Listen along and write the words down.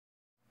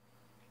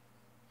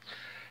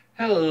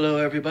Hello,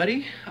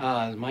 everybody.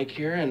 Mike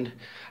here, and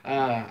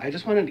I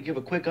just wanted to give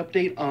a quick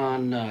update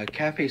on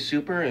Cafe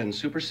Super and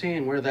Super C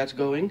and where that's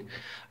going.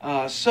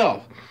 What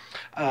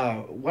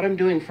I'm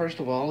doing first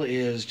of all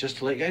is just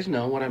to let you guys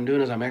know what I'm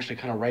doing is I'm actually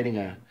kind of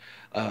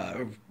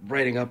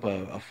writing up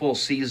a full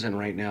season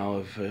right now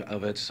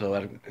of it,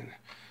 so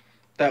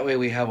that way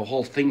we have a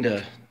whole thing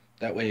to.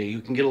 That way you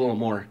can get a little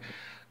more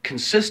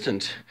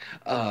consistent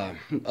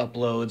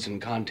uploads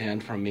and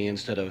content from me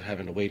instead of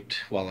having to wait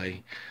while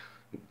I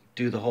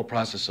do the whole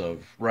process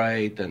of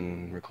write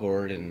and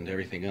record and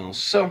everything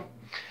else.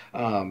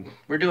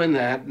 We're doing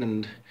that,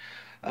 and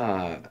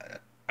uh,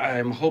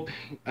 I'm hoping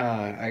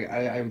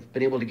I've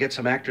been able to get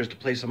some actors to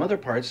play some other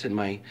parts in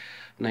my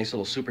nice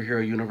little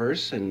superhero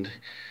universe, and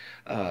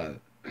uh,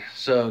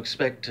 so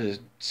expect to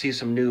see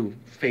some new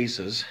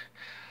faces.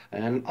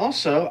 And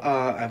also,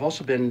 I've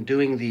also been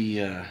doing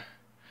the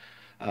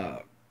uh,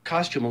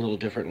 costume a little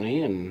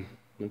differently, and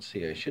let's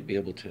see, I should be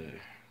able to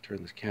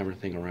turn this camera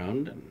thing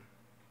around and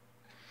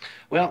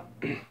well,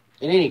 in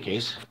any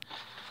case,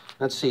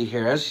 let's see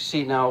here. As you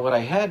see now, what I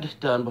had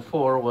done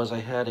before was I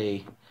had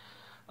a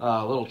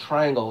little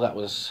triangle that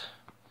was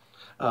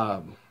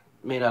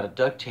made out of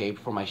duct tape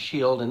for my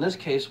shield. In this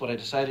case, what I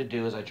decided to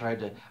do is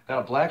got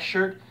a black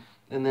shirt,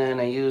 and then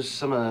I used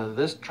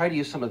tried to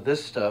use some of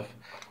this stuff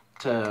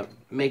to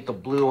make the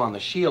blue on the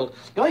shield.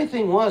 The only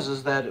thing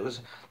is that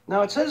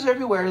now it says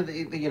everywhere that,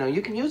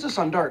 you can use this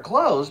on dark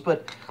clothes,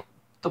 but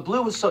the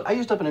blue was I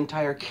used up an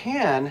entire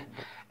can,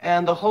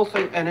 and the whole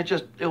thing, and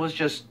it was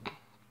just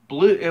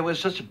blue. It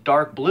was just a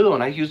dark blue,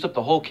 and I used up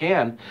the whole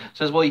can. It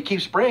says, well, you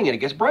keep spraying it, it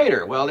gets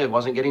brighter. Well, it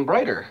wasn't getting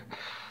brighter.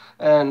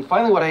 And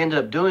finally, what I ended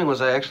up doing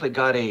was I actually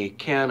got a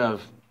can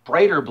of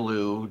brighter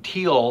blue,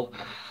 teal,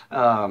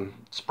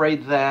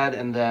 sprayed that,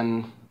 and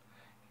then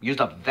used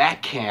up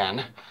that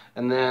can,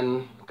 and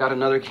then got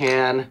another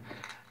can,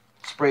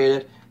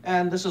 sprayed it,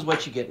 and this is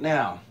what you get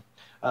now.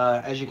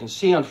 As you can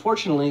see,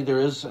 unfortunately, there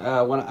is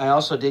when I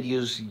also did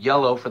use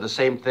yellow for the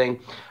same thing,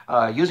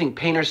 using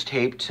painter's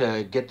tape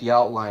to get the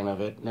outline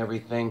of it and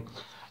everything.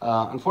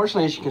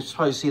 Unfortunately, as you can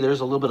probably see, there's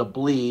a little bit of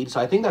bleed. So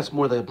I think that's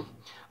more the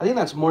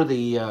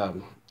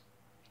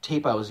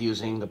tape I was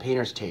using, the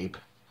painter's tape.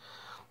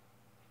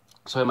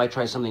 So I might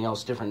try something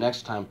else different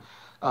next time.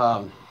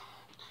 To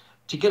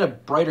get a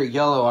brighter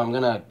yellow, I'm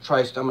gonna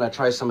try some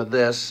of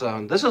this.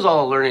 This is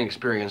all a learning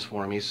experience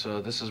for me,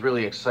 so this is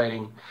really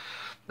exciting.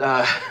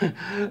 Uh,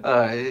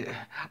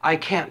 I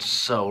can't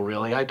sew,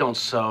 really. I don't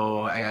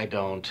sew. I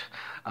don't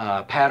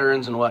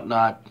patterns and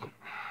whatnot.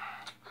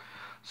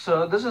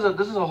 So this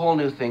is a whole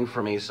new thing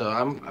for me.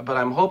 But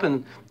I'm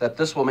hoping that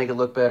this will make it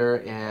look better,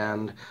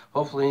 and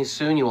hopefully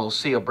soon you will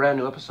see a brand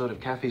new episode of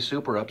Cafe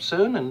Super up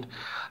soon, and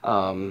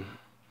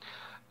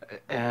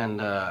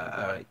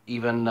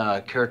even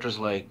characters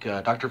like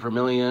Dr.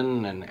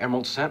 Vermillion and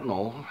Emerald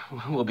Sentinel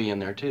will be in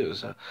there too.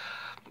 So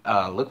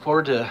look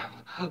forward to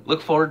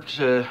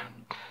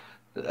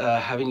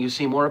having you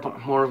see more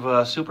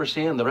of Super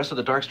C and the rest of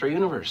the Dark Star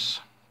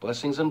universe.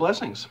 Blessings and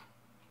blessings.